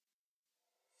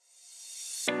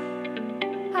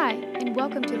Hi, and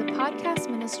welcome to the podcast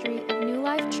ministry of New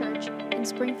Life Church in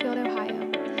Springfield, Ohio.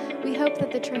 We hope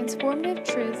that the transformative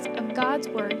truths of God's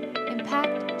Word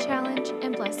impact, challenge,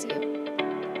 and bless you.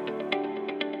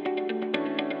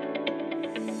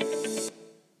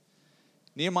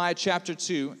 Nehemiah chapter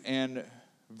 2 and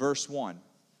verse 1.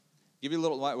 Give you a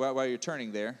little, while you're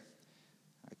turning there,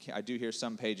 I do hear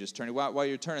some pages turning. While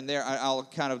you're turning there, I'll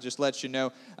kind of just let you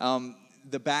know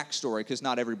the backstory, because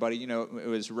not everybody,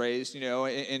 was raised,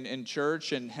 in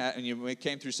church and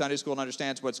came through Sunday school and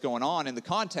understands what's going on in the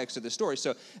context of the story.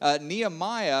 So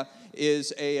Nehemiah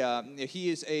is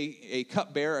a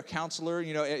cupbearer, a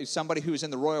counselor, somebody who is in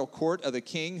the royal court of the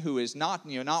king, who is not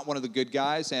one of the good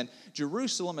guys. And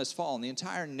Jerusalem has fallen. The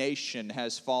entire nation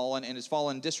has fallen and has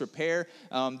fallen in disrepair.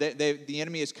 The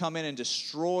enemy has come in and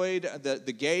destroyed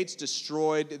the gates,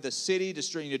 destroyed the city,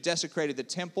 desecrated the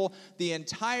temple. The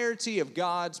entirety of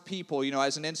God's people,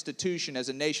 as an institution, as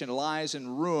a nation, lies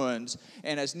in ruins.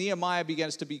 And as Nehemiah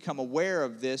begins to become aware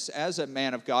of this as a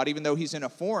man of God, even though he's in a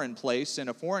foreign place, in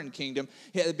a foreign kingdom,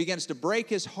 it begins to break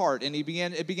his heart, and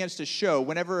it begins to show.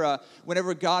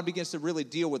 Whenever God begins to really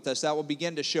deal with us, that will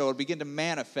begin to show, it'll begin to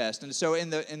manifest. And so in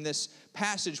this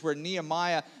passage where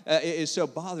Nehemiah is so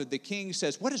bothered, the king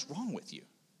says, "What is wrong with you?"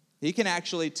 He can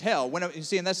actually tell. And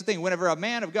that's the thing. Whenever a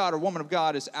man of God or woman of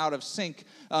God is out of sync,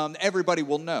 everybody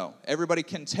will know. Everybody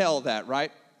can tell that,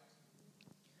 right?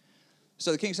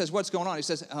 So the king says, "What's going on?" He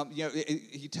says,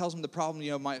 he tells him the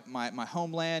problem. My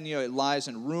homeland, it lies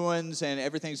in ruins, and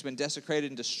everything's been desecrated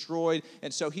and destroyed.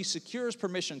 And so he secures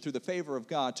permission through the favor of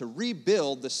God to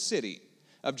rebuild the city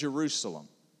of Jerusalem.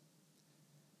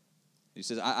 He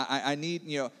says, "I need,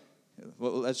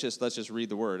 well, let's just read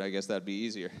the word. I guess that'd be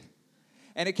easier."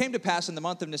 And it came to pass in the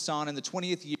month of Nisan, in the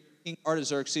 20th year of King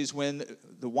Artaxerxes, when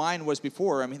the wine was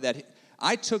before him, that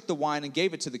I took the wine and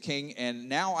gave it to the king, and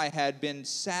now I had been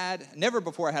sad. Never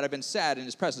before had I been sad in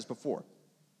his presence before.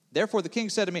 Therefore the king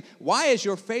said to me, "Why is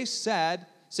your face sad,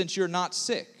 since you're not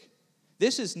sick?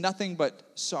 This is nothing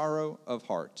but sorrow of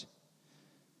heart."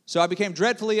 So I became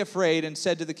dreadfully afraid and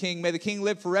said to the king, "May the king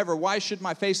live forever. Why should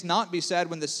my face not be sad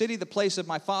when the city, the place of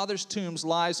my father's tombs,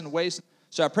 lies in waste?"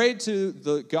 So I prayed to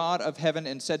the God of heaven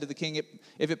and said to the king,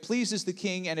 "If it pleases the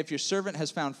king, and if your servant has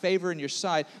found favor in your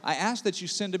sight, I ask that you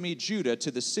send to me Judah,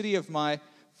 to the city of my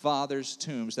father's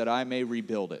tombs, that I may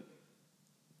rebuild it."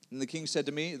 And the king said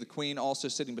to me, the queen also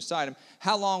sitting beside him,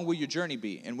 "How long will your journey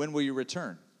be, and when will you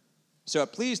return?" So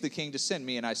it pleased the king to send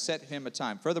me, and I set him a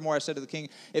time. Furthermore, I said to the king,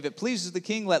 "If it pleases the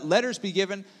king, let letters be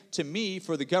given to me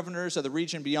for the governors of the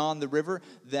region beyond the river,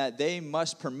 that they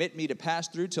must permit me to pass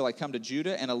through till I come to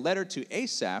Judah, and a letter to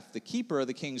Asaph, the keeper of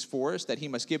the king's forest, that he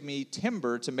must give me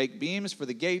timber to make beams for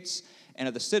the gates and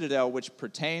of the citadel which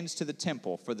pertains to the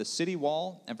temple, for the city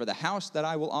wall, and for the house that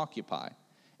I will occupy."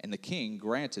 And the king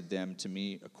granted them to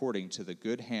me according to the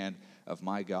good hand of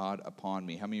my God upon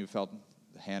me. How many of you felt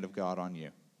the hand of God on you?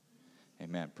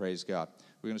 Amen. Praise God.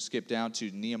 We're going to skip down to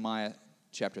Nehemiah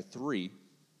chapter 3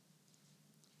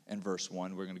 and verse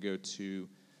 1. We're going to go to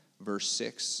verse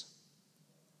 6.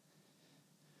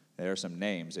 There are some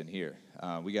names in here.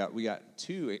 We got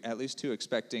at least two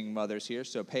expecting mothers here,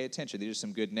 so pay attention. These are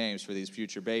some good names for these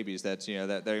future babies that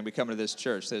they're going to be coming to this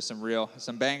church. There's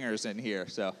some bangers in here,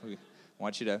 so we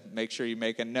want you to make sure you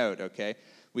make a note, okay?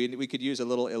 We could use a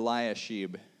little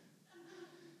Eliashib.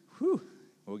 Whew.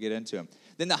 We'll get into him.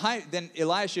 Then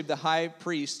Eliashib, the high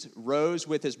priest, rose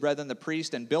with his brethren, the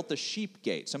priest, and built the sheep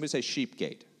gate. Somebody say sheep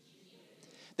gate.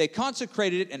 They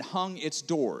consecrated it and hung its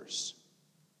doors.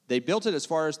 They built it as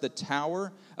far as the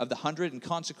tower of the 100 and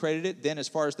consecrated it. Then as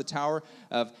far as the tower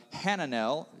of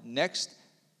Hananel, next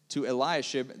to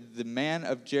Eliashib, the man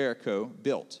of Jericho,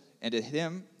 built. And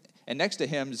next to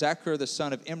him, Zachar, the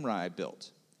son of Imri,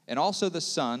 built. And also the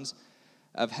sons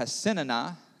of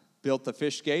Hasenanah built the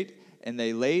fish gate. And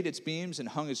they laid its beams and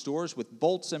hung its doors with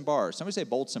bolts and bars. Somebody say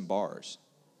bolts and bars.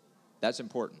 That's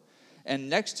important. And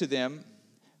next to them,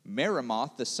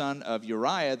 Meremoth, the son of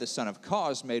Uriah, the son of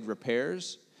Koz, made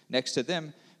repairs. Next to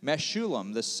them,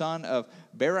 Meshullam, the son of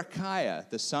Berechiah,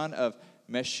 the son of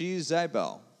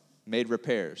Meshezabel, made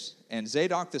repairs. And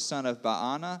Zadok, the son of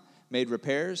Baana, made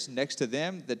repairs. Next to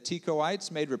them, the Tekoites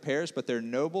made repairs, but their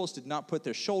nobles did not put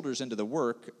their shoulders into the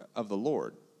work of the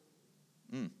Lord.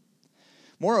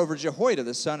 Moreover, Jehoiada,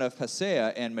 the son of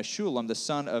Paseah, and Meshullam, the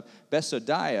son of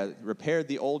Besodiah, repaired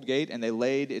the old gate, and they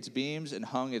laid its beams and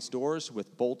hung its doors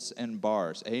with bolts and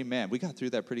bars. Amen. We got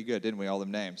through that pretty good, didn't we, all them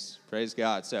names? Praise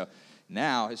God. So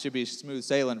now it should be smooth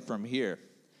sailing from here.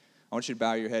 I want you to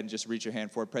bow your head and just reach your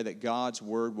hand forward. Pray that God's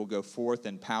word will go forth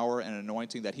in power and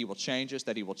anointing, that he will change us,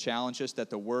 that he will challenge us, that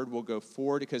the word will go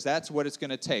forward, because that's what it's going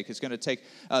to take. It's going to take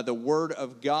the word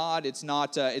of God. It's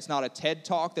not a TED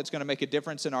Talk that's going to make a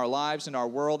difference in our lives, in our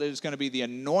world. It is going to be the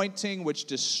anointing which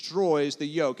destroys the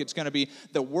yoke. It's going to be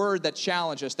the word that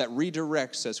challenges us, that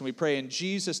redirects us. And we pray in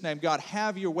Jesus' name, God,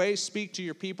 have your way. Speak to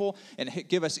your people and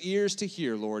give us ears to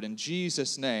hear, Lord. In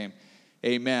Jesus' name,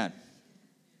 amen.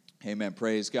 Amen.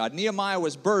 Praise God. Nehemiah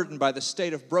was burdened by the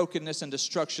state of brokenness and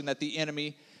destruction that the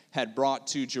enemy had brought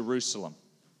to Jerusalem.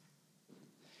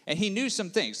 And he knew some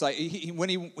things. Like when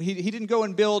he didn't go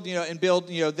and build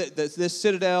this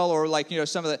citadel, or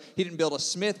he didn't build a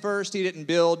smith first. He didn't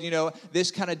build this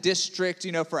kind of district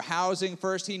for housing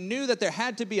first. He knew that there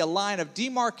had to be a line of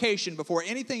demarcation before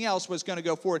anything else was going to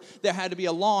go forward. There had to be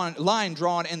a line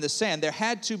drawn in the sand. There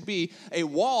had to be a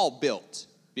wall built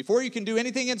before you can do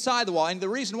anything inside the wall. And the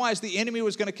reason why is the enemy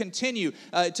was going to continue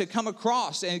to come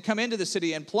across and come into the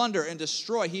city and plunder and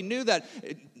destroy. He knew that,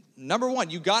 number one,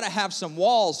 you got to have some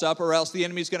walls up, or else the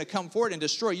enemy is going to come forward and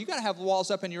destroy. You got to have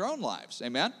walls up in your own lives.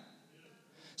 Amen?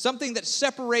 Something that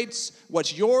separates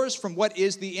what's yours from what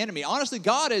is the enemy. Honestly,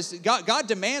 God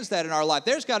demands that in our life.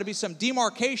 There's got to be some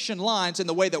demarcation lines in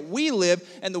the way that we live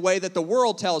and the way that the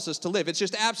world tells us to live. It's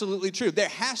just absolutely true. There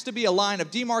has to be a line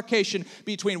of demarcation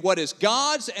between what is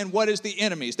God's and what is the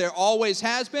enemy's. There always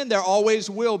has been. There always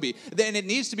will be. Then it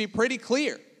needs to be pretty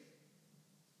clear.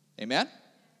 Amen?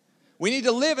 We need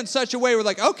to live in such a way where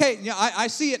okay, I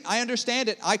see it, I understand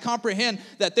it, I comprehend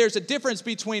that there's a difference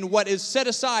between what is set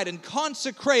aside and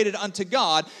consecrated unto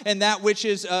God and that which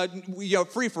is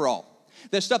free-for-all.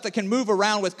 There's stuff that can move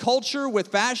around with culture, with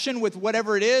fashion, with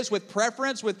whatever it is, with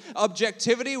preference, with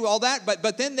objectivity, all that.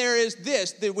 But then there is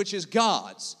this, which is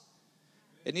God's.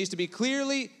 It needs to be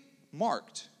clearly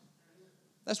marked.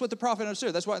 That's what the prophet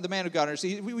understood. That's what the man of God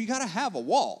understood. We got to have a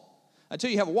wall. Until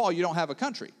you have a wall, you don't have a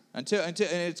country. And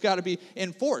it's got to be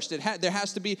enforced. There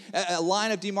has to be a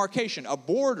line of demarcation, a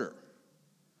border.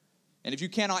 And if you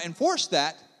cannot enforce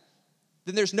that,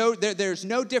 then there's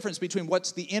no difference between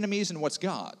what's the enemy's and what's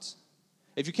God's.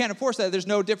 If you can't enforce that, there's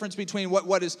no difference between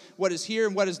what is here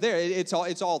and what is there. It's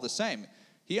all the same.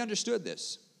 He understood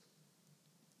this.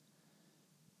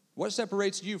 What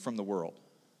separates you from the world?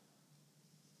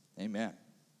 Amen.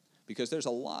 Because there's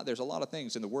a lot of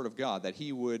things in the Word of God that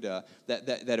He would that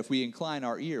if we incline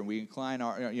our ear and we incline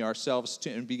ourselves to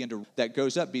and begin to, that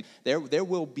goes up. There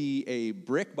will be a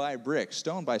brick by brick,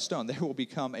 stone by stone. There will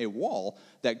become a wall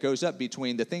that goes up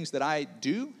between the things that I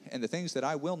do and the things that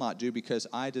I will not do, because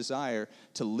I desire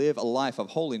to live a life of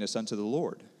holiness unto the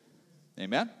Lord.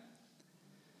 Amen.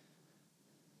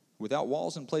 Without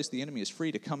walls in place, the enemy is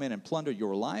free to come in and plunder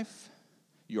your life,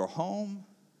 your home,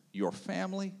 your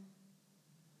family,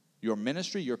 your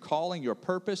ministry, your calling, your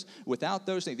purpose. Without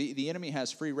those things, the enemy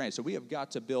has free reign. So we have got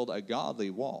to build a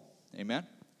godly wall. Amen?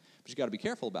 But you've got to be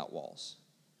careful about walls.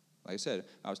 Like I said,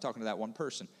 I was talking to that one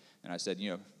person, and I said,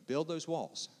 build those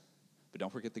walls, but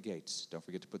don't forget the gates. Don't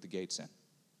forget to put the gates in.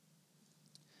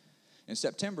 In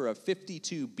September of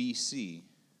 52 BC,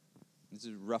 this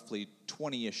is roughly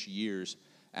 20-ish years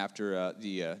after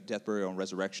the death, burial, and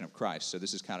resurrection of Christ. So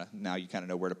this is now you kind of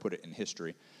know where to put it in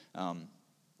history.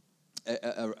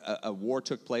 A war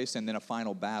took place, and then a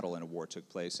final battle in a war took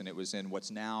place, and it was in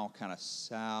what's now kind of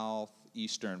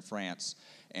southeastern France,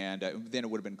 and then it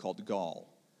would have been called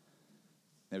Gaul.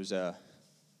 There was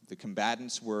the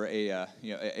combatants were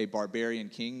a barbarian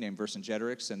king named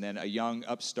Vercingetorix, and then a young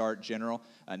upstart general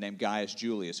named Gaius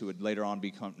Julius, who would later on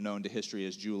become known to history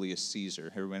as Julius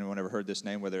Caesar. Anyone ever heard this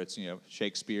name, whether it's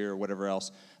Shakespeare or whatever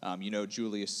else?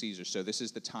 Julius Caesar. So this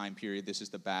is the time period. This is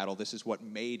the battle. This is what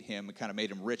made him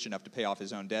rich enough to pay off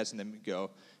his own debts and then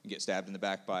go and get stabbed in the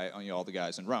back by all the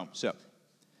guys in Rome. So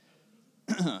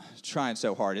trying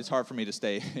so hard. It's hard for me to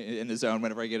stay in the zone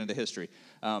whenever I get into history.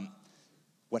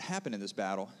 What happened in this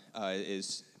battle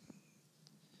is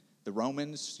the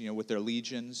Romans, with their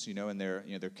legions, and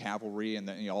their cavalry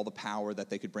and all the power that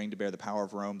they could bring to bear, the power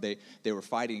of Rome, they were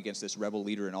fighting against this rebel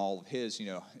leader and all of his,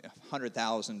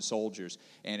 100,000 soldiers,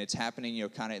 and it's happening,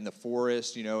 kind of in the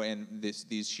forest, and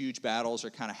these huge battles are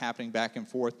kind of happening back and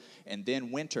forth, and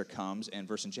then winter comes, and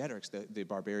Vercingetorix, the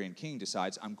barbarian king,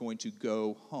 decides, I'm going to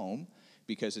go home,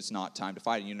 because it's not time to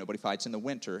fight. Nobody fights in the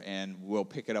winter, and we'll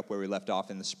pick it up where we left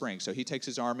off in the spring. So he takes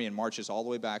his army and marches all the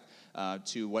way back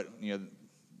to what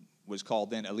was called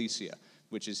then Alesia,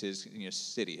 which is his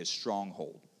city, his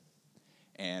stronghold.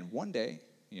 And one day,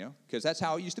 because that's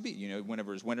how it used to be.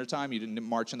 Whenever it was wintertime, you didn't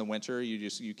march in the winter.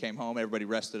 You came home, everybody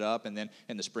rested up, and then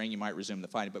in the spring you might resume the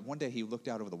fighting. But one day he looked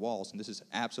out over the walls, and this is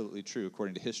absolutely true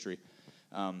according to history.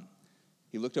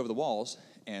 he looked over the walls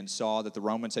and saw that the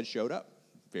Romans had showed up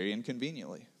very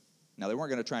inconveniently. Now, they weren't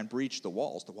going to try and breach the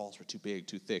walls. The walls were too big,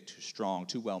 too thick, too strong,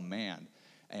 too well manned.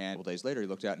 And a couple days later, he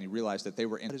looked out and he realized that they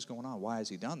were in. What is going on? Why has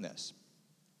he done this?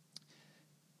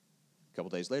 A couple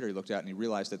days later, he looked out and he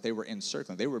realized that they were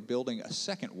encircling. They were building a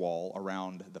second wall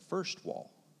around the first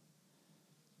wall.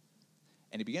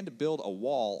 And he began to build a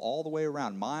wall all the way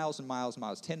around, miles and miles and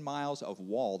miles, 10 miles of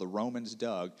wall the Romans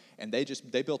dug, and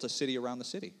they built a city around the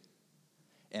city.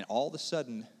 And all of a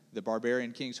sudden, the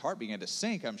barbarian king's heart began to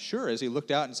sink, I'm sure, as he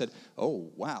looked out and said, oh,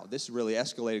 wow, this really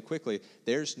escalated quickly.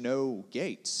 There's no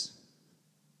gates.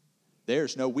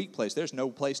 There's no weak place. There's no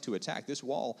place to attack. This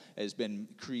wall has been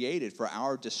created for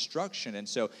our destruction. And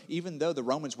so even though the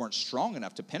Romans weren't strong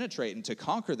enough to penetrate and to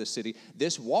conquer the city,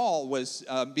 this wall was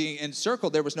being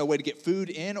encircled. There was no way to get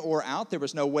food in or out. There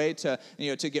was no way to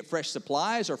get fresh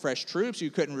supplies or fresh troops.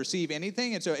 You couldn't receive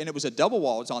anything. And it was a double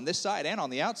wall. It was on this side and on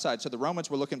the outside. So the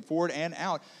Romans were looking forward and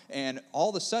out. And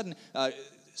all of a sudden,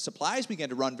 supplies began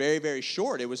to run very, very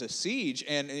short. It was a siege,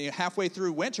 and halfway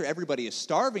through winter, everybody is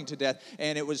starving to death,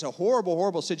 and it was a horrible,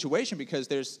 horrible situation because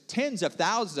there's tens of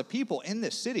thousands of people in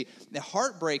this city. The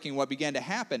heartbreaking what began to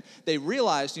happen. They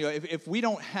realized, if we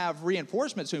don't have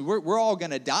reinforcements, we're all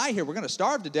going to die here. We're going to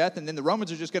starve to death, and then the Romans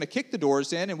are just going to kick the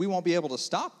doors in, and we won't be able to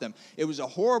stop them. It was a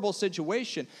horrible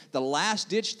situation. The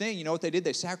last-ditch thing, you know what they did?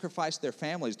 They sacrificed their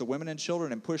families, the women and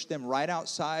children, and pushed them right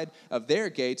outside of their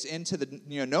gates into the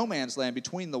no man's land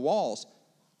between the walls,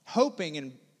 hoping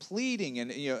and pleading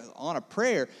and on a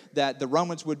prayer that the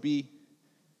Romans would be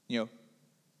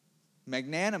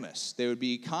magnanimous, they would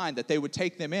be kind, that they would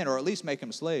take them in or at least make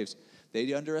them slaves.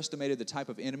 They underestimated the type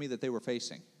of enemy that they were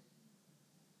facing.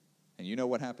 And you know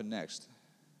what happened next?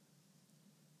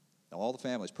 All the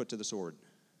families put to the sword.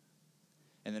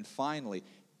 And then finally,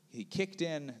 he kicked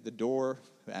in the door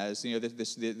as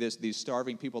these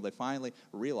starving people. They finally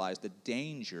realized the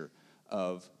danger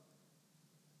of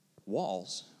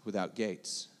walls without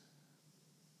gates.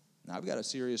 Now, I've got a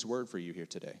serious word for you here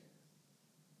today.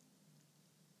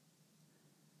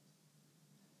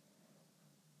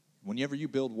 Whenever you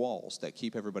build walls that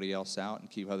keep everybody else out and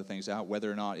keep other things out, whether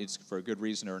or not it's for a good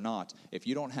reason or not, if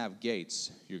you don't have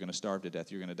gates, you're going to starve to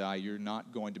death. You're going to die. You're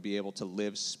not going to be able to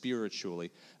live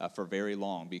spiritually for very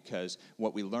long, because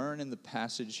what we learn in the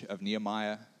passage of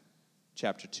Nehemiah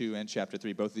chapter 2 and chapter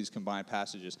 3, both of these combined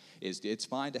passages, is it's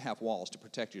fine to have walls to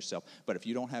protect yourself, but if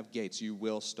you don't have gates, you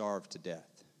will starve to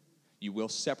death. You will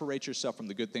separate yourself from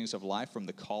the good things of life, from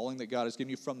the calling that God has given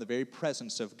you, from the very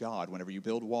presence of God. Whenever you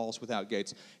build walls without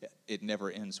gates, it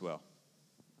never ends well.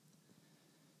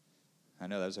 I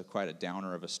know that was quite a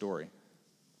downer of a story,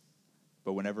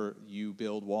 but whenever you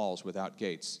build walls without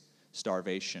gates,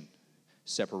 starvation,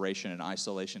 separation, and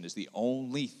isolation is the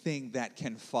only thing that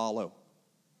can follow.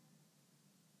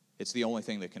 It's the only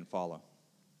thing that can follow.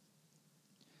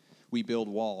 We build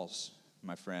walls,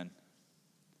 my friend.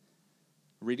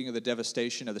 Reading of the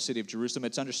devastation of the city of Jerusalem,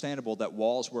 it's understandable that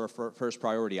walls were a first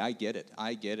priority. I get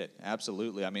it,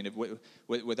 absolutely. I mean,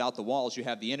 without the walls, you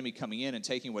have the enemy coming in and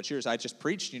taking what's yours. I just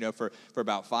preached, for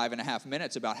about 5.5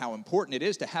 minutes about how important it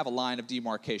is to have a line of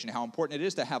demarcation, how important it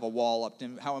is to have a wall up,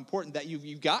 and how important that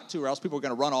you've got to, or else people are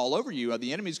going to run all over you.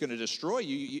 The enemy's going to destroy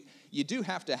you. You do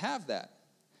have to have that.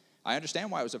 I understand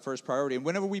why it was a first priority. And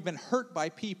whenever we've been hurt by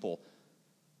people,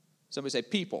 somebody say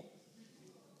people.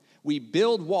 We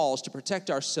build walls to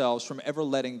protect ourselves from ever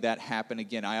letting that happen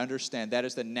again. I understand that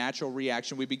is the natural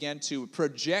reaction. We begin to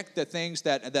project the things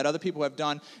that other people have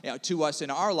done to us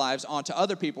in our lives onto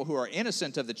other people who are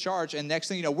innocent of the charge. And next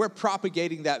thing you know, we're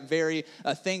propagating that very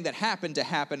thing that happened to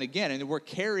happen again. And we're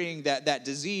carrying that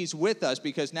disease with us,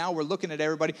 because now we're looking at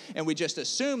everybody and we just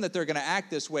assume that they're going to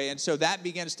act this way. And so that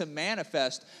begins to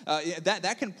manifest.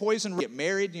 That can poison. Get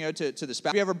married, to the spouse.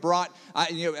 Have you ever brought, I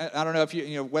don't know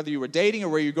if whether you were dating or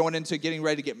where you're going into getting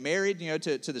ready to get married,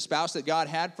 to the spouse that God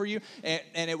had for you,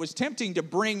 and it was tempting to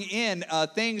bring in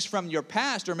things from your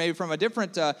past or maybe from a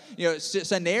different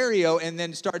scenario, and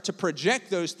then start to project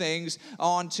those things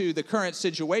onto the current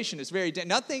situation. It's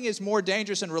nothing is more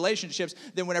dangerous in relationships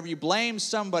than whenever you blame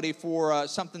somebody for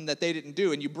something that they didn't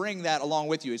do, and you bring that along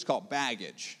with you. It's called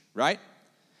baggage, right?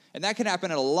 And that can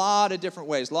happen in a lot of different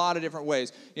ways,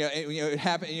 It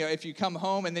happen, if you come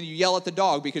home and then you yell at the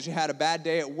dog because you had a bad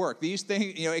day at work. These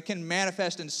things, it can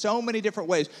manifest in so many different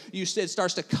ways. It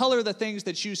starts to color the things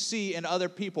that you see in other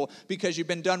people because you've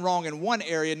been done wrong in one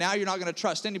area. Now you're not going to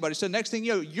trust anybody. So next thing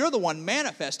you know, you're the one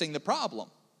manifesting the problem.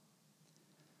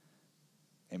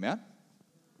 Amen?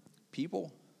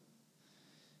 People.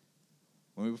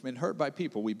 When we've been hurt by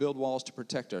people, we build walls to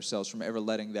protect ourselves from ever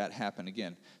letting that happen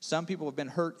again. Some people have been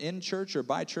hurt in church or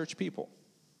by church people.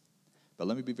 But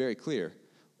let me be very clear.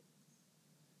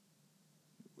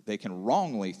 they can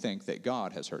wrongly think that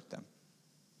God has hurt them,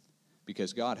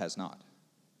 because God has not.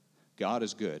 God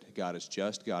is good. God is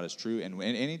just. God is true. And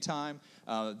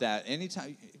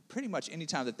pretty much any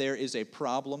time that there is a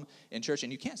problem in church,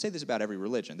 and you can't say this about every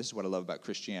religion. This is what I love about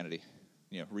Christianity.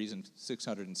 Reason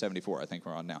 674, I think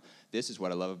we're on now. This is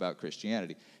what I love about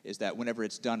Christianity, is that whenever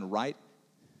it's done right,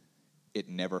 it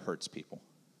never hurts people.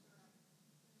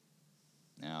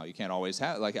 Now, you can't always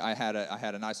have, like I had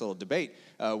a nice little debate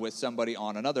with somebody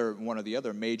on one of the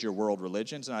other major world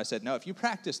religions, and I said, no, if you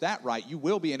practice that right, you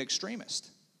will be an extremist.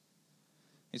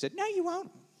 He said, no, you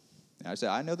won't. And I said,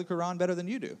 I know the Quran better than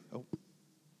you do. Oh.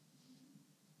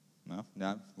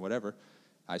 No, whatever.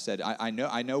 I said, I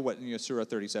know what Surah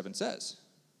 37 says.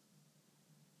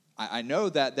 I know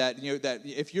that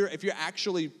if you're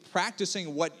actually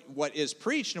practicing what is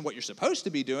preached and what you're supposed to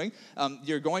be doing,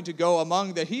 you're going to go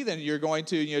among the heathen. You're going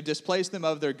to displace them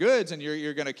of their goods, and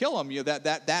you're going to kill them.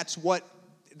 That's what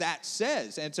that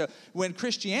says. And so when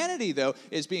Christianity, though,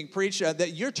 is being preached,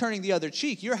 that you're turning the other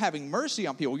cheek, you're having mercy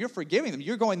on people, you're forgiving them,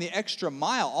 you're going the extra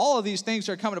mile. All of these things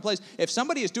are coming to place. If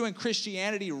somebody is doing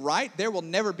Christianity right, there will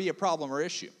never be a problem or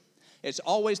issue. It's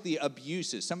always the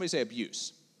abuses. Somebody say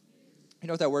abuse. You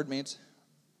know what that word means?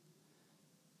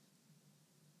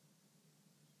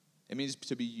 It means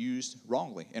to be used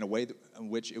wrongly in a way in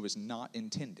which it was not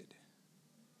intended.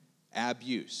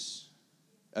 Abuse.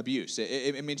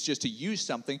 It means just to use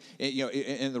something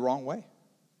in the wrong way.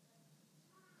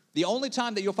 The only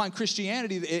time that you'll find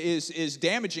Christianity is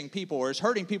damaging people or is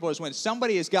hurting people is when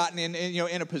somebody has gotten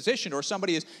in a position, or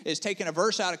somebody is taking a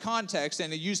verse out of context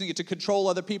and using it to control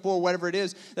other people or whatever it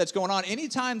is that's going on.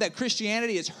 Anytime that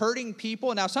Christianity is hurting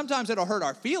people, now sometimes it'll hurt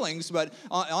our feelings, but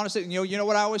honestly, you know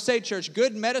what I always say, church,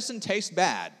 good medicine tastes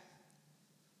bad.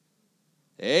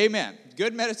 Amen.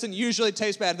 Good medicine usually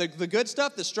tastes bad. The good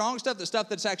stuff, the strong stuff, the stuff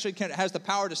that's actually has the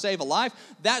power to save a life,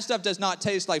 that stuff does not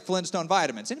taste like Flintstone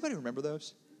vitamins. Anybody remember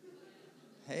those?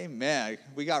 Amen.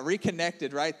 We got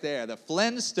reconnected right there. The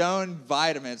Flintstone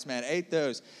vitamins, man, ate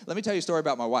those. Let me tell you a story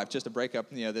about my wife, just to break up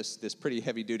this pretty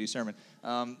heavy-duty sermon.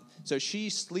 So she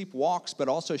sleepwalks, but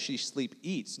also she sleep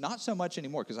eats. Not so much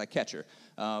anymore because I catch her.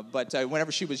 But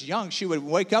whenever she was young, she would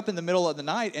wake up in the middle of the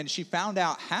night, and she found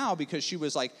out how because she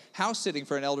was like house-sitting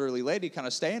for an elderly lady kind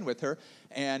of staying with her.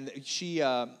 And she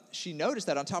noticed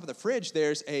that on top of the fridge,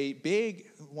 there's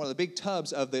one of the big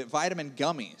tubs of the vitamin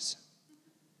gummies.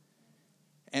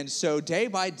 And so day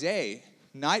by day,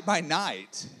 night by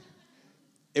night,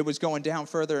 it was going down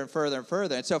further and further and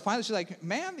further. And so finally she's like,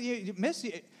 ma'am, miss,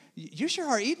 you sure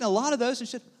are eating a lot of those. And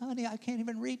she said, honey, I can't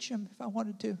even reach them if I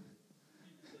wanted to.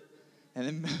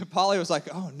 And then Polly was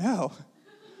like, oh, no.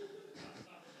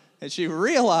 And she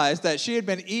realized that she had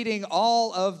been eating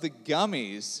all of the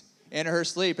gummies in her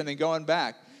sleep and then going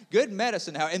back. Good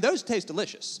medicine, and those taste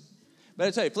delicious. But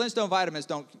I tell you, Flintstone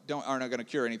vitamins are not going to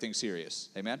cure anything serious.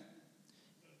 Amen?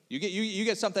 You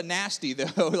get something nasty,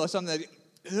 though, something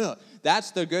that,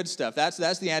 that's the good stuff. That's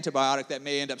the antibiotic that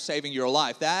may end up saving your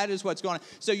life. That is what's going on.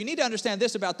 So you need to understand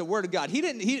this about the Word of God.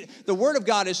 The Word of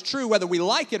God is true whether we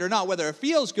like it or not, whether it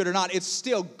feels good or not, it's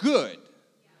still good.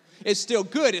 It's still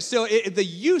good. The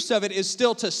use of it is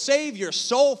still to save your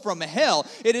soul from hell.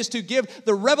 It is to give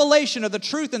the revelation of the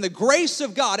truth and the grace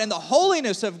of God and the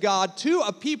holiness of God to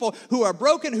a people who are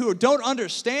broken, who don't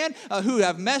understand, who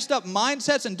have messed up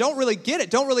mindsets and don't really get it,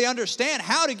 don't really understand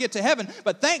how to get to heaven.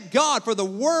 But thank God for the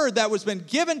word that was been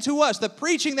given to us, the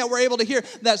preaching that we're able to hear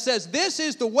that says this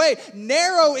is the way,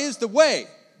 narrow is the way.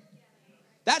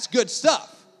 That's good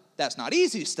stuff. That's not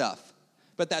easy stuff,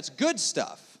 but that's good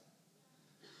stuff.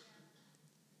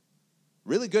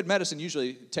 Really good medicine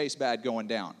usually tastes bad going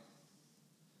down.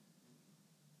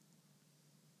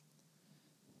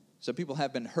 Some people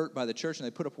have been hurt by the church and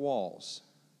they put up walls.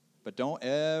 But don't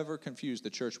ever confuse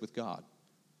the church with God.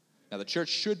 Now, the church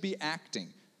should be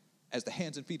acting as the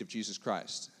hands and feet of Jesus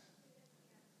Christ.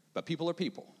 But people are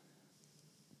people.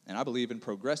 And I believe in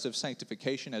progressive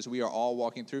sanctification as we are all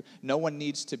walking through. No one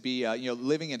needs to be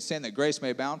living in sin that grace may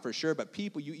abound for sure. But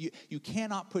people, you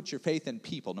cannot put your faith in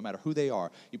people, no matter who they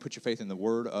are. You put your faith in the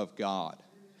Word of God,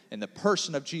 in the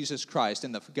person of Jesus Christ,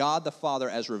 in the God the Father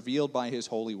as revealed by His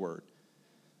holy Word.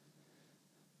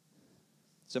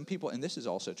 Some people, and this is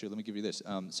also true, let me give you this.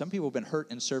 Some people have been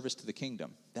hurt in service to the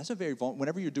kingdom. That's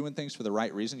whenever you're doing things for the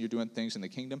right reason, you're doing things in the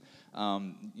kingdom,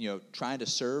 trying to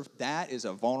serve, that is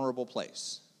a vulnerable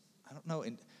place. I don't know,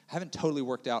 I haven't totally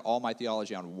worked out all my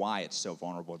theology on why it's so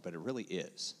vulnerable, but it really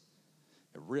is.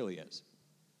 It really is.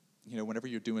 Whenever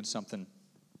you're doing something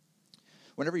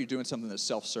that's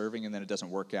self-serving and then it doesn't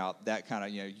work out, that kind of,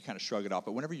 you kind of shrug it off.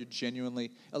 But whenever you're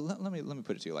genuinely, let me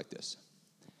put it to you like this.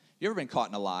 You ever been caught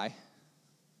in a lie?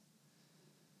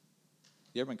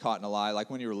 You ever been caught in a lie, like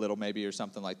when you were little maybe or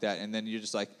something like that, and then you're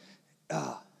just like,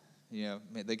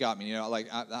 man, they got me. Like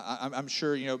I'm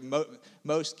sure,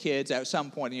 most kids at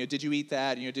some point, did you eat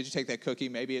that? Did you take that cookie?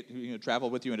 Maybe it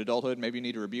traveled with you in adulthood. Maybe you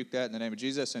need to rebuke that in the name of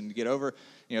Jesus and get over,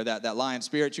 that lying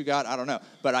spirit you got. I don't know,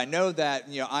 but I know that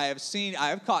I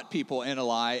have caught people in a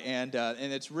lie, and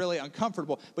it's really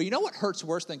uncomfortable. But you know what hurts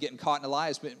worse than getting caught in a lie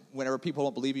is whenever people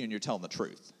don't believe you and you're telling the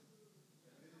truth,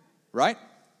 right?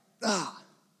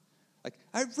 Like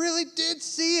I really did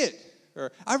see it,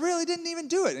 or I really didn't even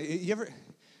do it. You ever?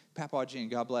 Papa Gene,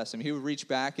 God bless him. He would reach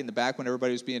back in the back when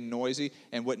everybody was being noisy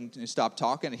and wouldn't stop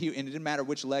talking. And it didn't matter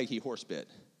which leg he horse bit.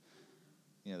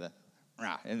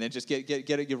 And then just get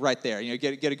right there.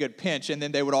 Get a good pinch, and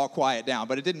then they would all quiet down.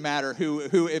 But it didn't matter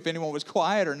who if anyone was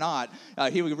quiet or not.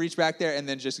 He would reach back there and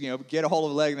then just get a hold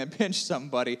of a leg and then pinch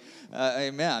somebody.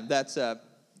 Amen. That's have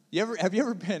you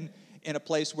ever been in a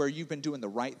place where you've been doing the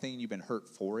right thing and you've been hurt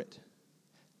for it?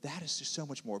 That is just so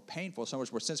much more painful, so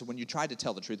much more sensitive. When you try to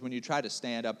tell the truth, when you try to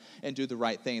stand up and do the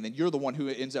right thing, then you're the one who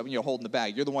ends up holding the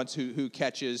bag. You're the ones who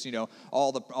catches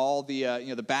all the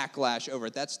backlash over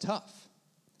it. That's tough.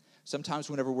 Sometimes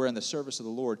whenever we're in the service of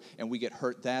the Lord and we get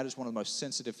hurt, that is one of the most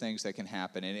sensitive things that can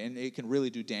happen, and it can really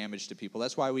do damage to people.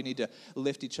 That's why we need to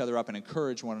lift each other up and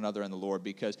encourage one another in the Lord,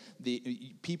 because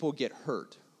the people get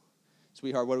hurt.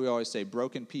 Sweetheart, what do we always say?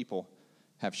 Broken people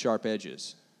have sharp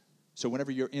edges. So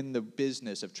whenever you're in the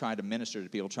business of trying to minister to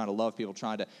people, trying to love people,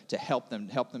 trying to help them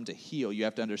to heal, you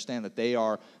have to understand that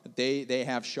they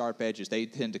have sharp edges. They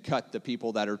tend to cut the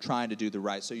people that are trying to do the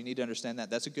right. So you need to understand that.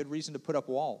 That's a good reason to put up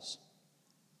walls.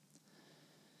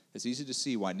 It's easy to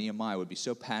see why Nehemiah would be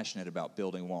so passionate about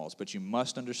building walls, but you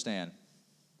must understand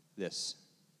this.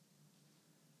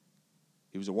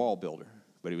 He was a wall builder,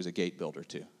 but he was a gate builder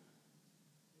too.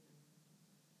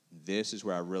 This is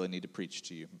where I really need to preach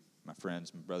to you. My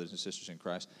friends, my brothers and sisters in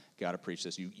Christ, got to preach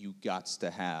this. You got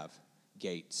to have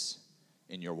gates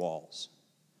in your walls,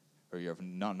 or you have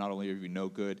not only are you no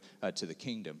good to the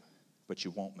kingdom, but you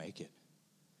won't make it.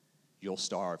 You'll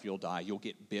starve, you'll die, you'll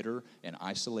get bitter and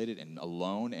isolated and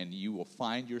alone, and you will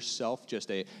find yourself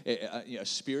just a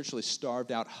spiritually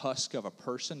starved out husk of a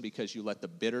person because you let the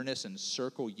bitterness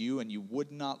encircle you, and you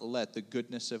would not let the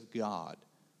goodness of God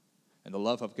and the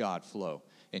love of God flow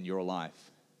in your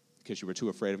life, because you were too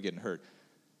afraid of getting hurt.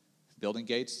 Building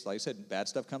gates, like I said, bad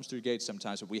stuff comes through gates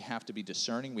sometimes, but we have to be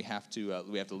discerning. We have to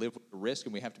live with the risk,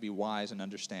 and we have to be wise and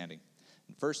understanding.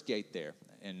 And first gate there,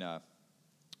 and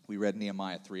we read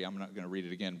Nehemiah 3. I'm not going to read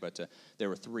it again, but there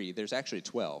were 3. There's actually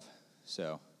 12,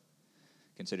 so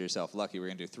consider yourself lucky. We're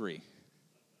going to do 3.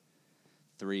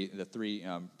 The three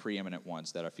preeminent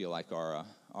ones that I feel like are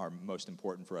most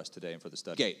important for us today and for the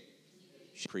study. Gate.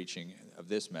 Preaching of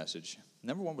this message.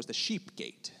 Number 1 was the sheep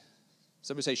gate.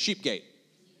 Somebody say sheep gate.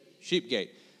 Sheep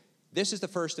gate. This is the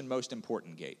first and most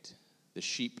important gate, the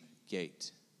sheep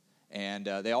gate. And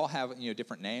they all have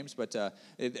different names, but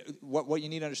what you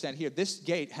need to understand here, this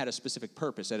gate had a specific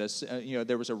purpose.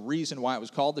 There was a reason why it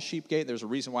was called the sheep gate. There's a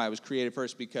reason why it was created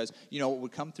first, because what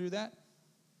would come through that?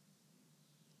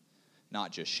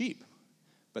 Not just sheep,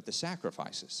 but the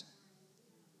sacrifices.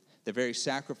 The very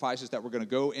sacrifices that were going to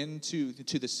go into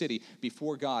the city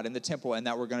before God in the temple, and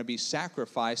that were going to be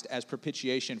sacrificed as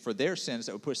propitiation for their sins,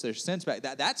 that would push their sins back.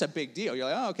 That's a big deal. You're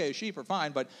like, oh, okay, sheep are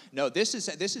fine, but no, this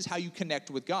is how you connect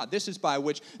with God. This is by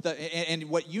which and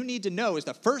what you need to know is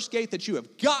the first gate that you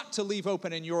have got to leave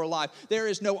open in your life. There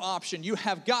is no option. You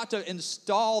have got to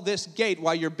install this gate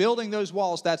while you're building those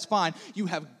walls. That's fine. You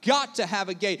have got to have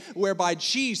a gate whereby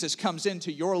Jesus comes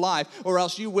into your life, or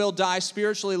else you will die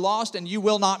spiritually lost, and you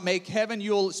will not make heaven.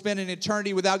 You'll spend an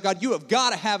eternity without God. You have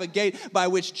got to have a gate by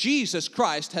which Jesus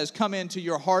Christ has come into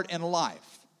your heart and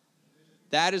life.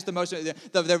 That is the most,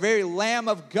 the very Lamb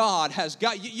of God has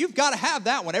got, you've got to have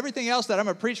that one. Everything else that I'm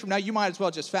going to preach from now, you might as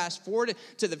well just fast forward it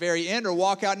to the very end or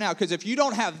walk out now. Because if you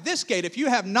don't have this gate, if you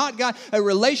have not got a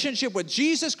relationship with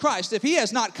Jesus Christ, if he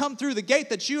has not come through the gate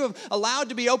that you have allowed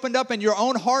to be opened up in your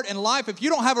own heart and life, if you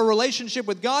don't have a relationship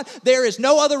with God, there is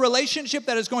no other relationship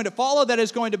that is going to follow that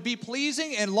is going to be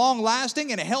pleasing and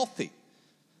long-lasting and healthy.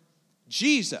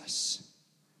 Jesus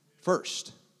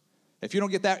first. If you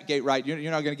don't get that gate right, you're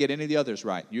not going to get any of the others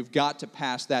right. You've got to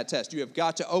pass that test. You have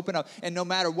got to open up. And no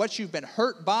matter what you've been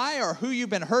hurt by or who you've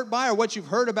been hurt by or what you've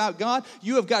heard about God,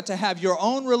 you have got to have your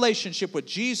own relationship with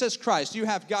Jesus Christ. You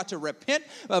have got to repent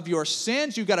of your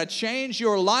sins. You've got to change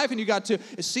your life, and you've got to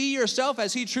see yourself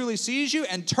as he truly sees you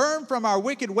and turn from our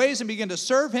wicked ways and begin to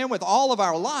serve him with all of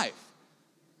our life.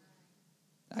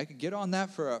 I could get on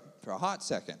that for a hot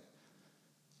second.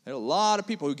 There are a lot of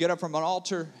people who get up from an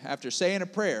altar after saying a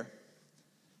prayer.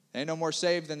 Ain't no more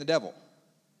saved than the devil.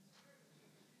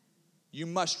 You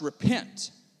must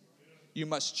repent. You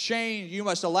must change. You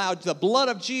must allow the blood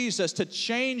of Jesus to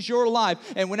change your life.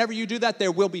 And whenever you do that,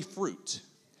 there will be fruit.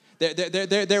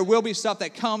 There will be stuff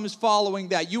that comes following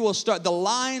that. You will start, the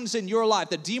lines in your life,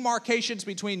 the demarcations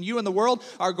between you and the world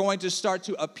are going to start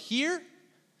to appear.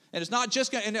 And it's not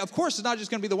just going, and of course, it's not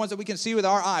just going to be the ones that we can see with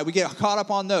our eye. We get caught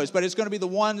up on those, but it's going to be the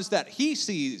ones that He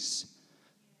sees.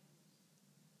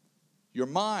 Your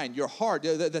mind, your heart,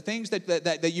 the things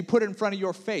that you put in front of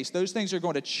your face, those things are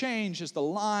going to change as the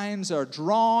lines are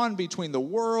drawn between the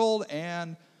world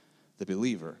and the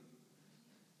believer.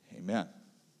 Amen.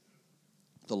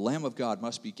 The Lamb of God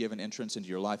must be given entrance into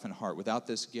your life and heart. Without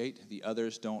this gate, the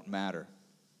others don't matter.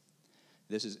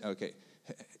 This is, okay.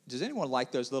 Does anyone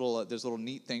like those little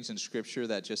neat things in Scripture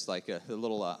that just like the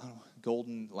little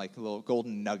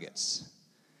golden nuggets?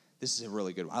 This is a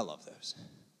really good one. I love those.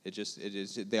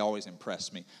 They always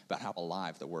impress me about how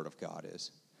alive the Word of God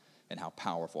is and how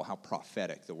powerful, how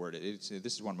prophetic the Word is.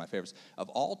 This is one of my favorites. Of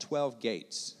all 12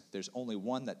 gates, there's only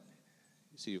one that,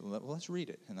 see, well, let's read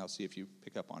it, and I'll see if you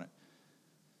pick up on it.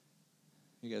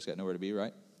 You guys got nowhere to be,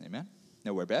 right? Amen?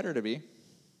 Nowhere better to be.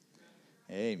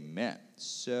 Amen.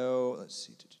 So, let's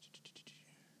see.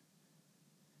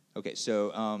 Okay,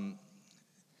 so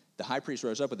the high priest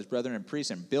rose up with his brethren and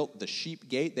priests and built the sheep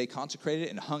gate. They consecrated it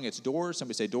and hung its doors.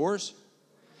 Somebody say doors.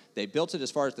 They built it as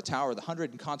far as the Tower of the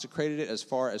 100 and consecrated it as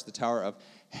far as the Tower of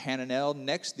Hananel.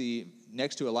 Next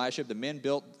to Eliashib, the men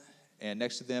built, and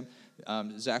next to them,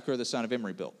 Zachar the son of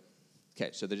Imri built. Okay,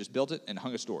 so they just built it and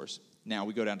hung its doors. Now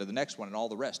we go down to the next one, and all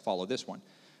the rest follow this one.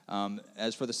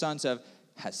 As for the sons of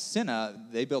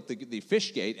Hassenaah, they built the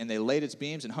fish gate, and they laid its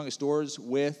beams and hung its doors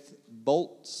with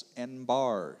bolts and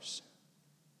bars.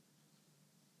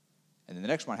 And then the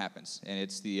next one happens, and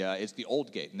it's the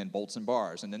old gate, and then bolts and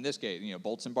bars. And then this gate,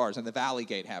 bolts and bars. And the valley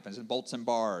gate happens, and bolts and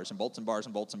bars, and bolts and bars,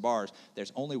 and bolts and bars.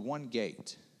 There's only one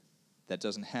gate that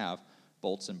doesn't have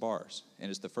bolts and bars, and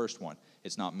it's the first one.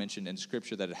 It's not mentioned in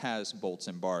Scripture that it has bolts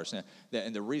and bars.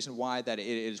 And the reason why that it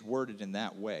is worded in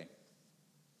that way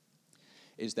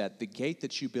is that the gate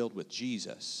that you build with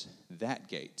Jesus, that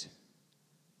gate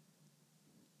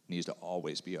needs to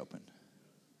always be open.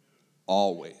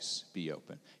 Always be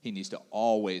open. He needs to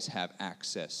always have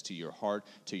access to your heart,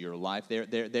 to your life.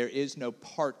 There is no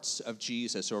parts of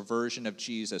Jesus or version of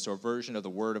Jesus or version of the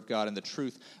Word of God and the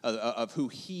truth of who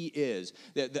He is.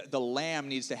 The Lamb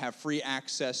needs to have free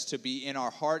access to be in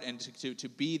our heart and to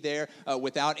be there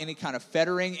without any kind of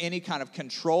fettering, any kind of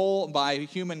control by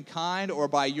humankind or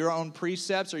by your own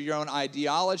precepts or your own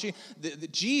ideology.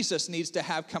 Jesus needs to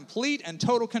have complete and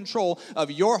total control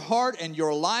of your heart and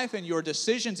your life and your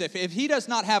decisions. If He does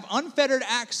not have unfettered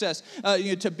access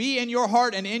to be in your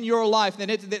heart and in your life,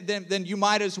 then you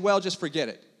might as well just forget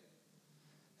it.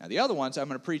 Now, the other ones, I'm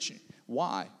going to preach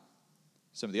why.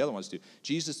 Some of the other ones do.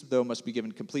 Jesus, though, must be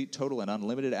given complete, total, and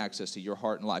unlimited access to your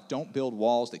heart and life. Don't build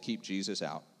walls that keep Jesus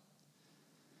out.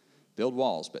 Build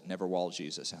walls, but never wall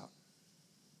Jesus out.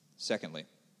 Secondly,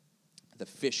 the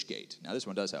fish gate. Now, this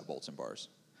one does have bolts and bars.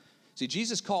 See,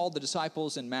 Jesus called the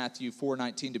disciples in Matthew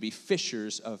 4:19 to be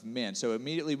fishers of men. So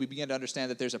immediately we begin to understand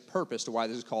that there's a purpose to why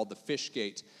this is called the fish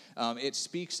gate. It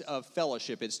speaks of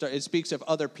fellowship. It speaks of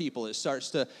other people. It starts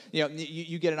to,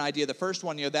 you get an idea. The first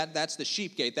one, that's the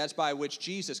sheep gate. That's by which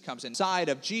Jesus comes inside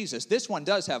of Jesus. This one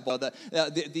does have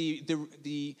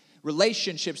the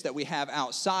relationships that we have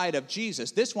outside of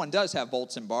Jesus. This one does have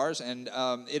bolts and bars, and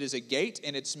it is a gate,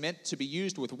 and it's meant to be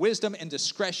used with wisdom and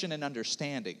discretion and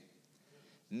understanding.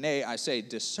 Nay, I say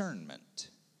discernment.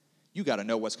 You got to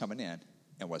know what's coming in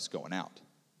and what's going out.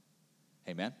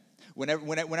 Amen?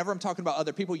 Whenever I'm talking about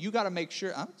other people, you got to make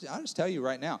sure, I'll just tell you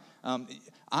right now,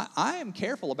 I am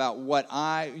careful about what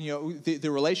the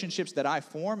relationships that I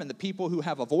form and the people who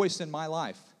have a voice in my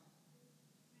life.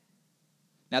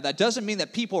 Now, that doesn't mean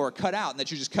that people are cut out and that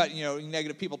you just cut,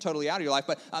 negative people totally out of your life.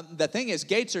 But the thing is,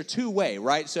 gates are two-way,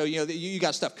 right? So, you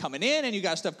got stuff coming in and you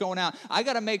got stuff going out. I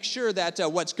got to make sure that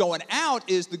what's going out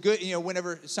is the good,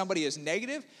 whenever somebody is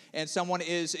negative and someone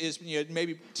is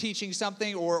maybe teaching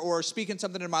something or speaking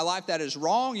something in my life that is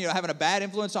wrong, having a bad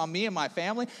influence on me and my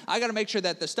family, I got to make sure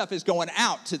that the stuff is going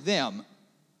out to them,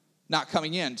 not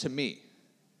coming in to me,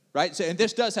 right? So, and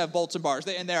this does have bolts and bars,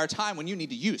 and there are times when you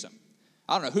need to use them.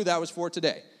 I don't know who that was for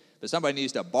today, But somebody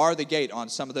needs to bar the gate on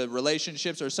some of the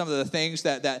relationships or some of the things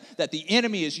that the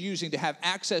enemy is using to have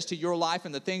access to your life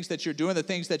and the things that you're doing, the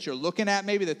things that you're looking at,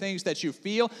 maybe the things that you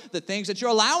feel, the things that you're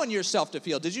allowing yourself to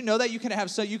feel. Did you know that you can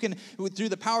through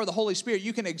the power of the Holy Spirit,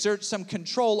 you can exert some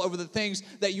control over the things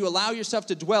that you allow yourself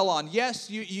to dwell on? Yes,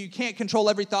 you can't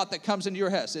control every thought that comes into your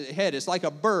head. It's like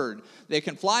a bird. They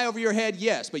can fly over your head,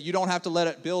 yes, but you don't have to let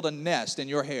it build a nest in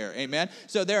your hair. Amen?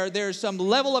 So there's some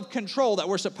level of control that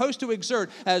we're supposed to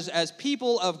exert as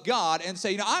people of God and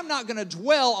say, I'm not going to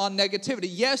dwell on negativity.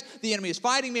 Yes, the enemy is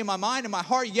fighting me in my mind and my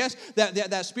heart. Yes,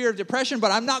 that spirit of depression,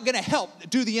 but I'm not going to help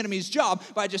do the enemy's job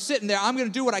by just sitting there. I'm going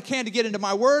to do what I can to get into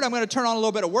my word. I'm going to turn on a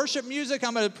little bit of worship music.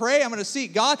 I'm going to pray. I'm going to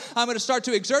seek God. I'm going to start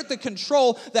to exert the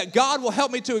control that God will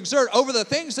help me to exert over the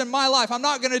things in my life. I'm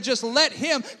not going to just let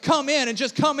him come in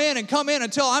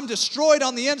until I'm destroyed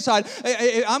on the inside.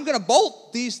 I'm going to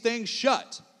bolt these things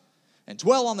shut and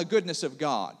dwell on the goodness of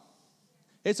God.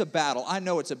 It's a battle. I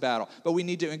know it's a battle, but we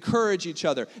need to encourage each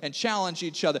other and challenge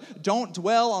each other. Don't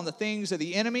dwell on the things of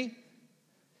the enemy.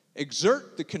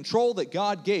 Exert the control that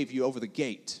God gave you over the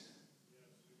gate.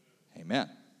 Amen.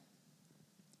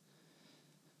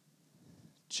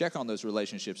 Check on those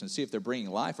relationships and see if they're bringing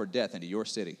life or death into your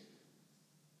city.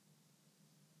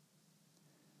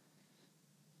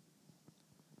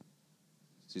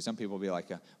 See, some people will be like,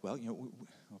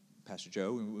 Pastor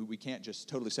Joe, we can't just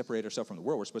totally separate ourselves from the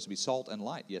world. We're supposed to be salt and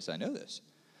light. Yes, I know this.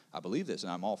 I believe this,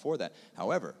 and I'm all for that.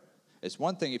 However, it's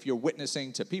one thing if you're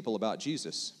witnessing to people about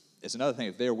Jesus. It's another thing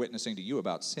if they're witnessing to you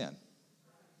about sin.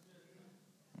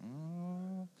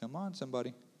 Oh, come on,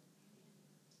 somebody.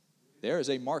 There is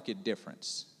a marked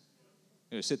difference.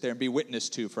 You sit there and be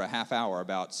witnessed to for a half hour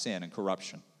about sin and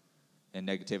corruption and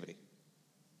negativity.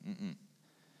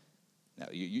 Now,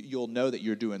 you'll know that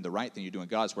you're doing the right thing, you're doing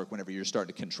God's work whenever you're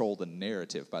starting to control the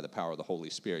narrative by the power of the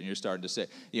Holy Spirit. And you're starting to say,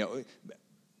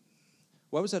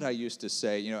 what was it I used to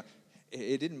say?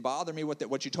 It didn't bother me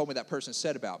what you told me that person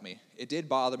said about me. It did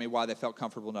bother me why they felt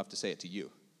comfortable enough to say it to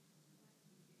you.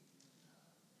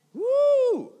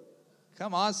 Woo!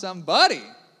 Come on, somebody.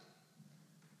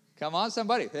 Come on,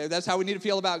 somebody. That's how we need to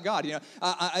feel about God.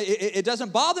 It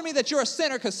doesn't bother me that you're a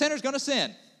sinner because sinner's going to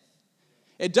sin.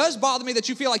 It does bother me that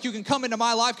you feel like you can come into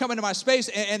my life, come into my space,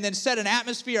 and then set an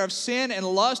atmosphere of sin and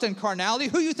lust and carnality.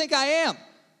 Who you think I am?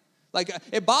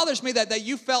 It bothers me that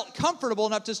you felt comfortable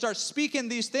enough to start speaking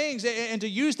these things and to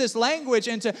use this language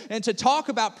and to talk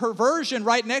about perversion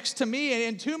right next to me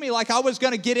and to me like I was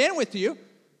going to get in with you.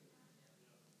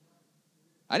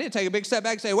 I need to take a big step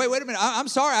back and say, wait a minute, I'm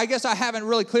sorry. I guess I haven't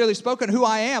really clearly spoken who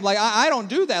I am. I don't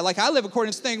do that. I live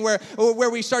according to this thing where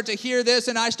we start to hear this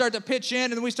and I start to pitch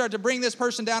in and then we start to bring this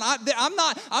person down. I'm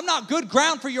not good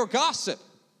ground for your gossip.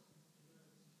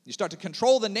 You start to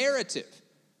control the narrative.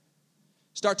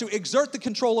 Start to exert the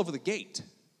control over the gate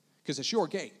because it's your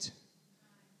gate.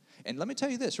 And let me tell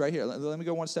you this right here. Let me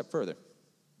go one step further.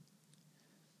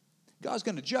 God's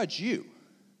going to judge you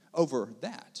over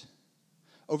that.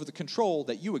 Over the control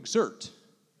that you exert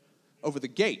over the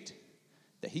gate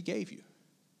that he gave you.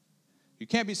 You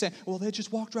can't be saying, well, they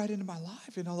just walked right into my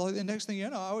life. The next thing you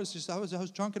know, I was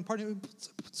drunk and partying.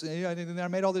 And then I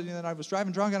made all the, and then I was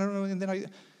driving drunk. I don't know. And then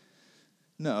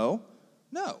No.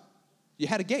 You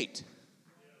had a gate.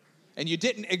 And you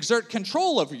didn't exert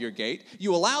control over your gate.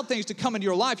 You allowed things to come into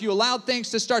your life. You allowed things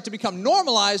to start to become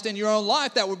normalized in your own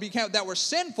life that were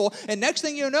sinful. And next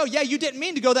thing you know, you didn't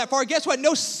mean to go that far. Guess what?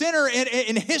 No sinner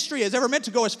in history has ever meant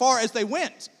to go as far as they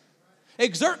went.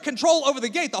 Exert control over the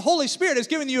gate. The Holy Spirit has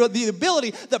given you the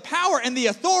ability, the power, and the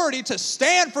authority to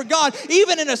stand for God.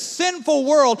 Even in a sinful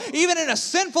world, even in a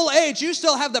sinful age, you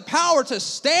still have the power to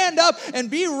stand up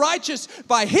and be righteous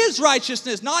by his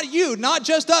righteousness. Not you, not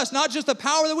just us, not just the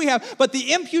power that we have, but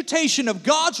the imputation of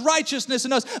God's righteousness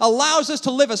in us allows us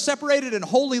to live a separated and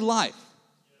holy life.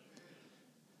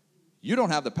 You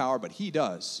don't have the power, but he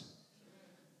does.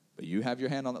 But you have your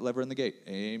hand on that lever in the gate.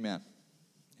 Amen.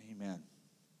 Amen.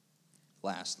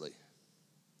 Lastly,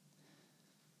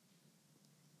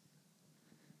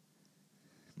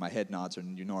 my head nods are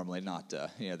normally not,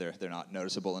 they're not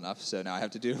noticeable enough, so now I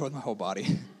have to do it with my whole body.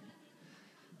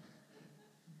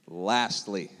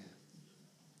 Lastly,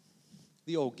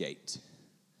 the old gate.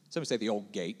 Somebody say the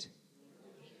old gate.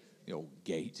 The old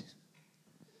gate.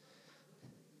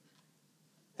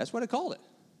 That's what I called it,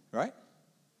 right?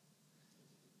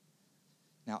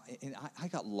 Now, and I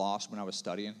got lost when I was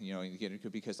studying,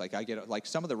 because I get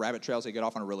some of the rabbit trails they get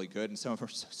off on are really good, and some of them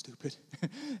are so stupid,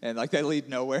 and they lead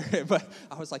nowhere. But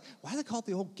I was like, why do they call it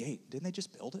the old gate? Didn't they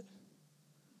just build it?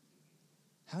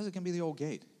 How is it going to be the old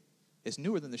gate? It's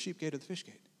newer than the sheep gate or the fish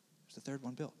gate. It's the third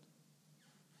one built.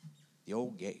 The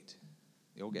old gate.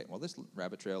 The old gate. Well, this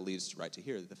rabbit trail leads right to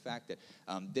here. The fact that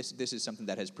this is something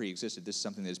that has pre-existed. This is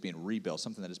something that is being rebuilt,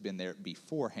 something that has been there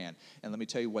beforehand. And let me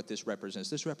tell you what this represents.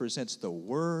 This represents the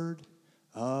Word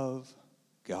of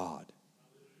God.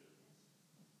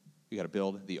 You got to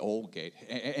build the old gate,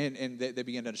 and they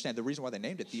begin to understand the reason why they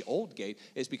named it the old gate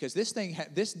is because this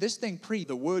thing pre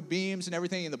the wood beams and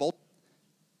everything in the bolt.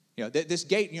 This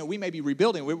gate, we may be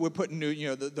rebuilding. We're putting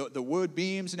new, the wood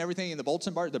beams and everything in the bolts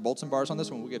and bars. There are bolts and bars on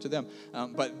this one. We'll get to them.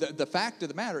 But the fact of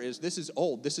the matter is, this is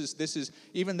old. This is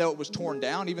even though it was torn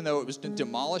down, even though it was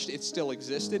demolished, it still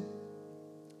existed.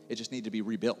 It just needed to be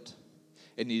rebuilt.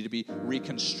 It needed to be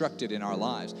reconstructed in our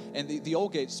lives. And the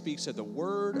old gate speaks of the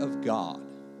Word of God.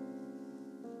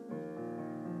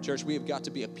 Church, we have got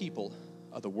to be a people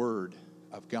of the Word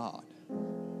of God.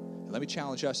 And let me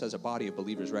challenge us as a body of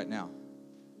believers right now.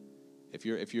 If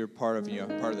you're part of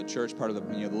the church, part of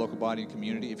the local body and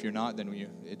community, if you're not, then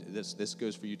this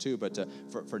goes for you too. But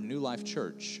for New Life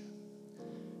Church,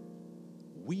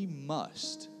 we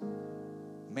must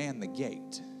man the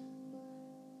gate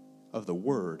of the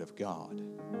Word of God.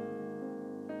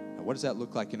 Now, what does that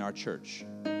look like in our church?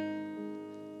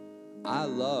 I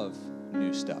love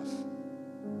new stuff.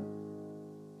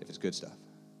 If it's good stuff.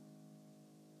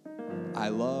 I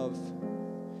love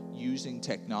using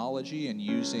technology and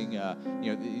using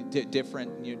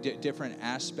different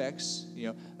aspects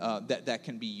that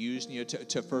can be used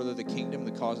to further the kingdom,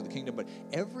 the cause of the kingdom. But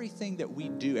everything that we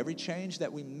do, every change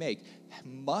that we make,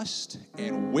 must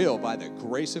and will, by the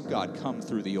grace of God, come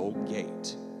through the old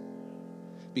gate.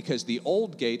 Because the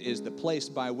old gate is the place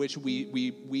by which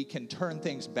we can turn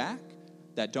things back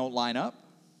that don't line up,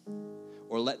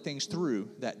 or let things through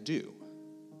that do.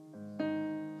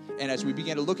 And as we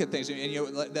begin to look at things,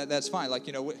 and that's fine.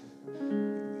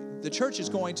 The church is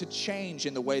going to change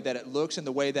in the way that it looks, and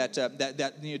the way that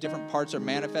different parts are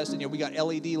manifested. We got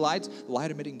LED lights,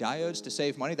 light-emitting diodes to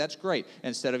save money. That's great.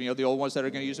 Instead of the old ones that are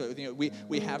going to use.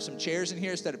 We have some chairs in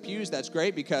here instead of pews. That's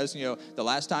great because the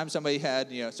last time somebody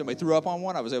threw up on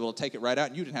one, I was able to take it right out,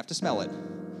 and you didn't have to smell it.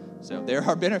 So there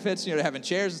are benefits, to having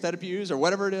chairs instead of pews or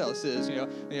whatever it else is.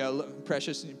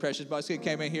 Precious Busket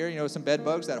came in here, some bed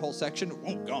bugs, that whole section,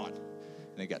 gone.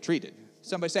 And they got treated.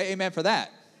 Somebody say amen for that.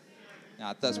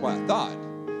 Now, that's what I thought.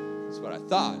 That's what I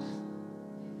thought.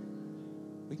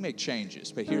 We can make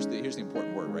changes, but here's the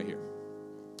important word right here.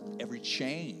 Every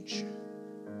change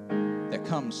that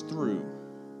comes through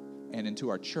and into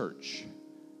our church,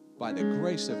 by the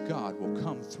grace of God, will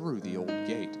come through the old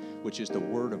gate, which is the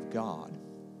Word of God,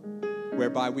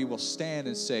 whereby we will stand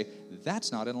and say,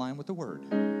 that's not in line with the Word.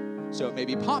 So it may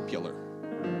be popular.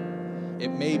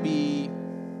 It may be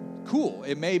cool.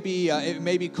 It may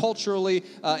be culturally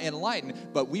enlightened,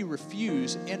 but we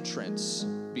refuse entrance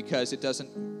because it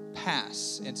doesn't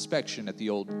pass inspection at the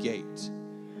old gate.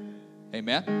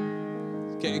 Amen?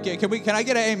 Can I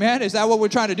get an amen? Is that what we're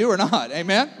trying to do or not?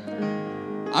 Amen?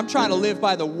 I'm trying to live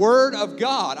by the Word of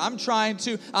God. I'm trying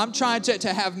to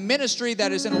have ministry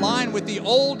that is in line with the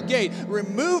old gate.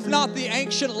 Remove not the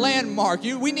ancient landmark.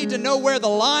 We need to know where the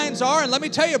lines are. And let me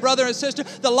tell you, brother and sister,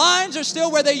 the lines are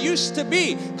still where they used to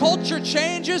be. Culture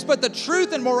changes, but the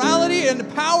truth and morality and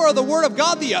the power of the Word of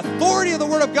God, the authority of the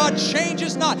Word of God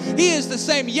changes not. He is the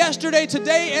same yesterday,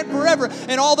 today, and forever.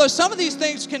 And although some of these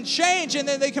things can change and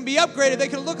then they can be upgraded, they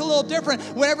can look a little different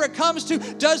whenever it comes to,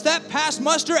 does that pass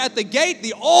muster at the gate,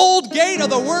 the old gate of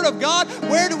the Word of God?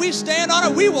 Where do we stand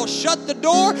on it? We will shut the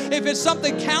door if it's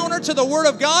something counter to the Word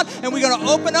of God, and we're going to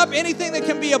open up anything that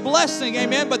can be a blessing,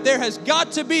 amen? But there has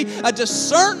got to be a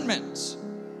discernment.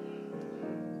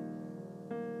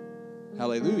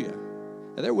 Hallelujah.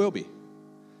 And there will be.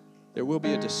 There will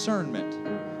be a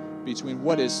discernment between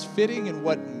what is fitting and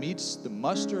what meets the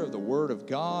muster of the Word of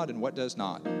God and what does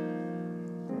not.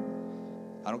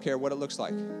 I don't care what it looks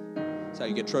like. That's how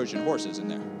you get Trojan horses in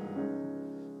there.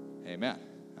 Amen.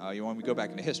 You want me to go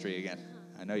back into history again?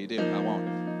 I know you do. I won't.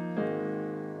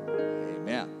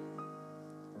 Amen.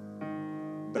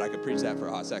 But I could preach that for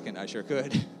a hot second. I sure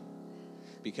could.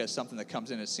 Because something that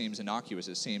comes in, it seems innocuous.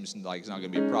 It seems like it's not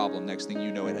going to be a problem. Next thing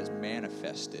you know, it has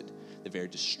manifested the very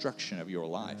destruction of your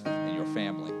life and your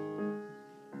family.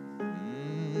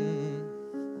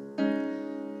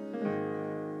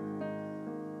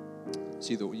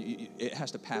 See, it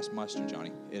has to pass muster,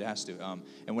 Johnny. It has to.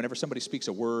 And whenever somebody speaks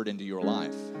a word into your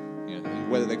life,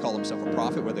 whether they call themselves a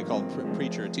prophet, whether they call them a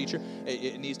preacher, a teacher,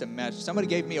 it needs to match. Somebody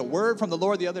gave me a word from the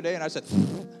Lord the other day, and I said,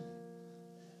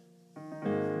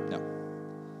 no.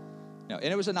 And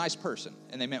it was a nice person,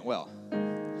 and they meant well.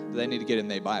 But they need to get in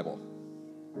their Bible.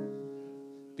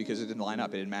 because it didn't line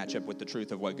up. It didn't match up with the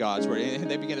truth of what God's word. And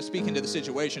they began to speak into the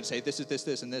situation, say, this is this,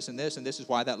 this, and this, and this, and this is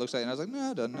why that looks like. And I was like,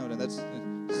 no, that's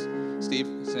Steve,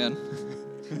 sin.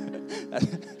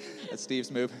 That's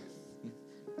Steve's move.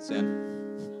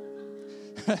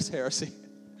 Sin. That's heresy.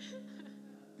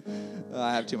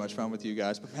 I have too much fun with you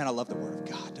guys, but man, I love the Word of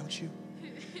God, don't you?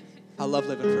 I love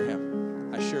living for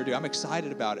Him. I sure do. I'm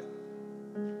excited about it.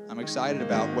 I'm excited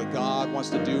about what God wants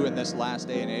to do in this last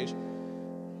day and age.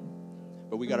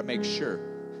 But we got to make sure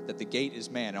that the gate is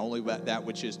man. Only that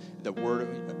which is the word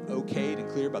okayed and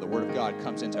cleared by the Word of God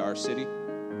comes into our city.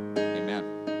 Amen.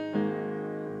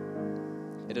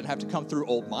 It doesn't have to come through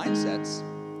old mindsets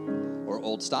or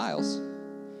old styles.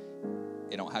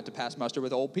 It don't have to pass muster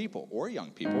with old people or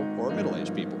young people or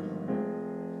middle-aged people.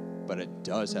 But it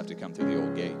does have to come through the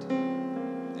old gate.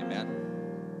 Amen.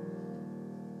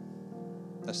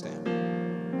 Let's stand.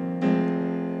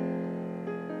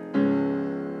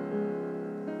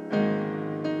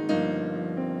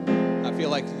 I feel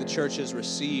like the church has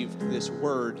received this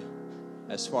word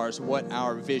as far as what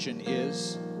our vision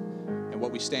is and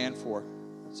what we stand for.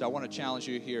 So I want to challenge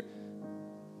you here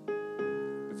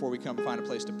before we come find a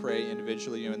place to pray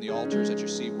individually, in the altars at your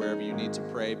seat, wherever you need to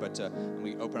pray. But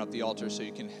we open up the altar so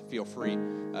you can feel free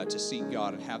to seek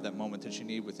God and have that moment that you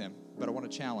need with Him. But I want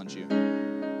to challenge you.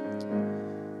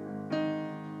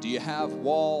 Do you have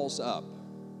walls up?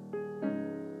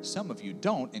 Some of you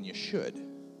don't, and you should.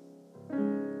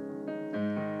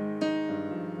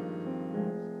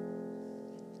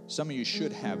 Some of you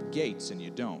should have gates, and you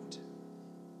don't.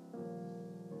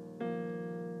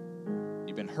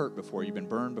 You've been hurt before, you've been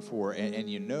burned before, and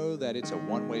you know that it's a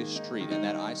one-way street, and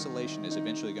that isolation is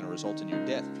eventually going to result in your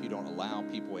death if you don't allow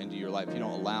people into your life, if you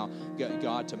don't allow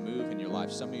God to move in your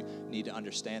life. Some of you need to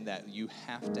understand that you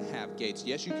have to have gates.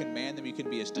 Yes, you can man them, you can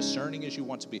be as discerning as you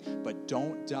want to be, but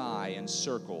don't die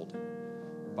encircled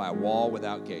by a wall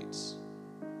without gates.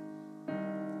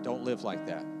 Don't live like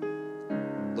that.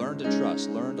 Learn to trust,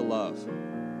 learn to love.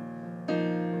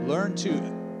 Learn to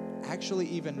actually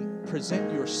even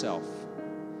present yourself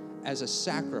as a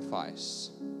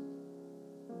sacrifice.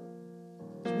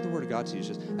 That's what the Word of God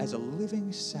teaches, as a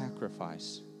living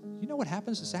sacrifice. You know what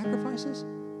happens to sacrifices?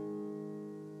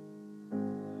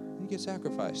 You get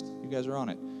sacrificed. You guys are on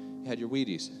it. You had your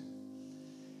Wheaties.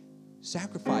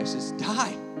 Sacrifices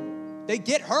die. They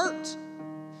get hurt.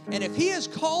 And if He has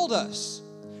called us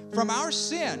from our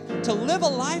sin to live a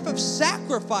life of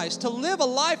sacrifice, to live a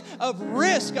life of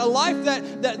risk, a life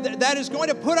that is going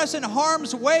to put us in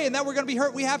harm's way and that we're going to be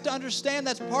hurt, we have to understand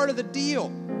that's part of the deal.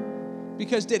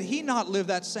 Because did He not live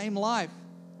that same life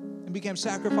and became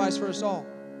sacrifice for us all?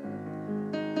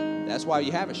 That's why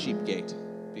you have a sheep gate,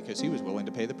 because He was willing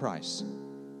to pay the price.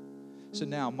 So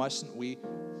now mustn't we,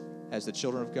 as the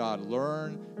children of God,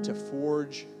 learn to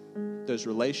forge those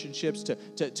relationships, to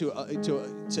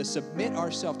submit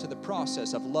ourselves to the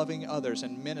process of loving others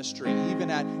and ministry, even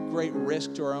at great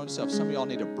risk to our own self. Some of y'all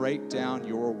need to break down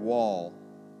your wall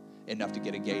enough to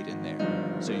get a gate in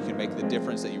there so you can make the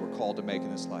difference that you were called to make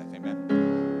in this life.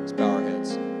 Amen. Let's bow our